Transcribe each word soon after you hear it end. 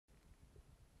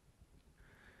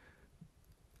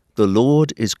The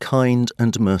Lord is kind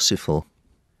and merciful.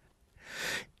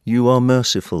 You are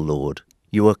merciful, Lord.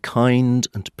 You are kind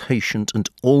and patient and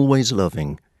always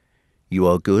loving. You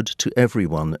are good to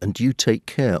everyone, and you take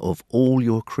care of all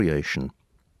your creation.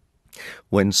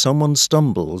 When someone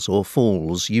stumbles or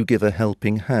falls, you give a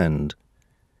helping hand.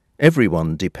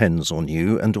 Everyone depends on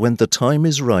you, and when the time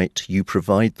is right, you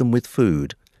provide them with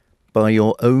food. By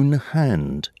your own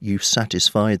hand you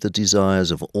satisfy the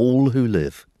desires of all who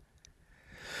live.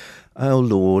 Our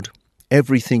Lord,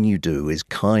 everything you do is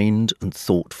kind and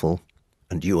thoughtful,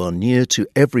 and you are near to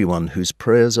everyone whose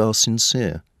prayers are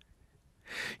sincere.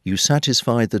 You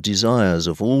satisfy the desires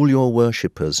of all your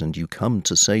worshippers, and you come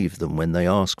to save them when they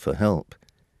ask for help.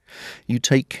 You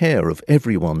take care of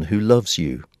everyone who loves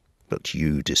you, but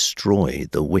you destroy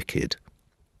the wicked.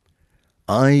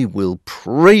 I will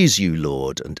praise you,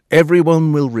 Lord, and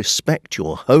everyone will respect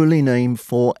your holy name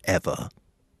forever.